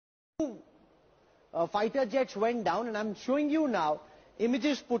fighter jets went down, and I'm showing you now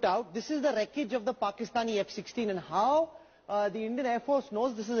images put out. This is the wreckage of the Pakistani F-16, and how the Indian Air Force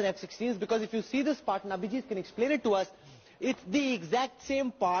knows this is an F-16 is because if you see this part, and Abhijeet can explain it to us, it's the exact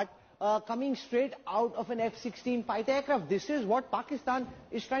same part coming straight out of an F-16 fighter aircraft. This is what Pakistan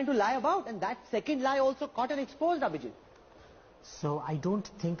is trying to lie about, and that second lie also caught and exposed, Abhijeet. So I don't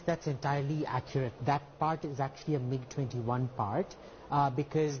think that's entirely accurate. That part is actually a MiG-21 part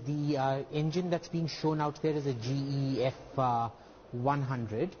because the engine that's being shown out there is a GE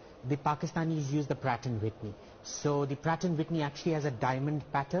F-100. The Pakistanis use the Pratt & Whitney. So the Pratt & Whitney actually has a diamond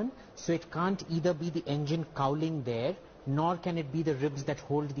pattern, so it can't either be the engine cowling there, nor can it be the ribs that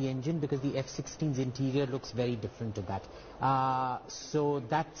hold the engine, because the F-16's interior looks very different to that. So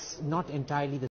that's not entirely the